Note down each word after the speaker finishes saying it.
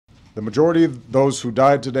The majority of those who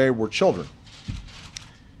died today were children.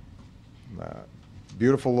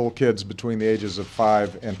 Beautiful little kids between the ages of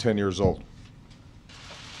 5 and 10 years old.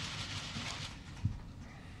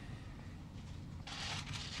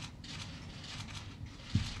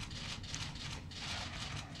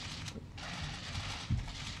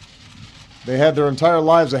 They had their entire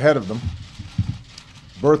lives ahead of them.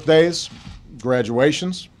 Birthdays,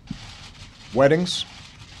 graduations, weddings,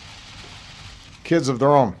 kids of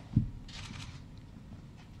their own.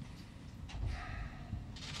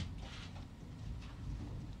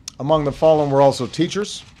 Among the fallen were also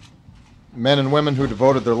teachers, men and women who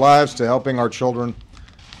devoted their lives to helping our children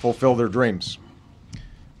fulfill their dreams.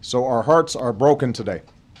 So our hearts are broken today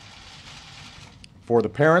for the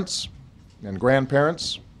parents and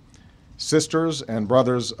grandparents, sisters and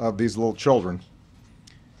brothers of these little children,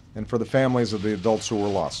 and for the families of the adults who were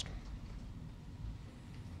lost.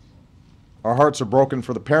 Our hearts are broken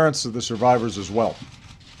for the parents of the survivors as well.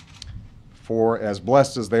 For as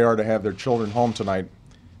blessed as they are to have their children home tonight,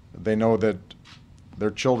 they know that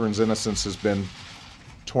their children's innocence has been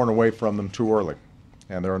torn away from them too early,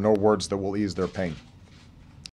 and there are no words that will ease their pain.